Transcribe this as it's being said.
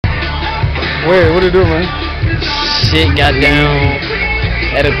Wait, what you do, man? Shit, got down.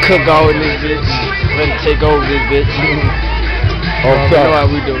 Had a cook-off in this bitch. Ready to take over this bitch. Oh, you know how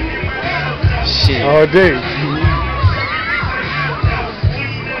we do. Shit. All day.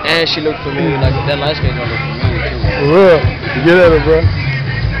 And she looked familiar, like that light skin gonna look familiar too. For real. Get at it, bro.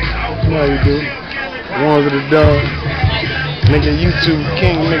 You know how you do. Ones that are done. Nigga, YouTube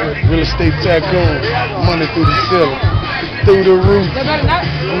king, nigga. Real estate tycoon. Money through the ceiling. Through the roof.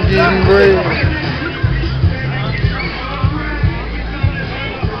 I'm getting bread.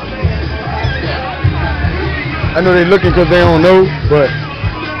 I know they looking because they don't know, but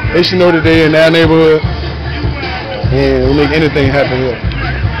they should know that they in our neighborhood and we'll make anything happen here.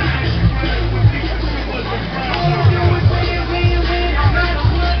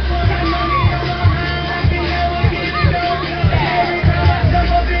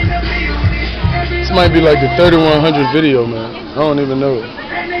 This might be like the 3100 video, man. I don't even know.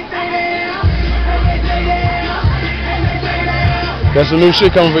 Got some new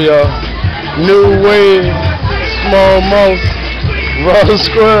shit coming for y'all. New wave. Small mouse, raw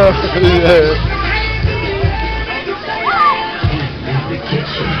squirrel. Yeah.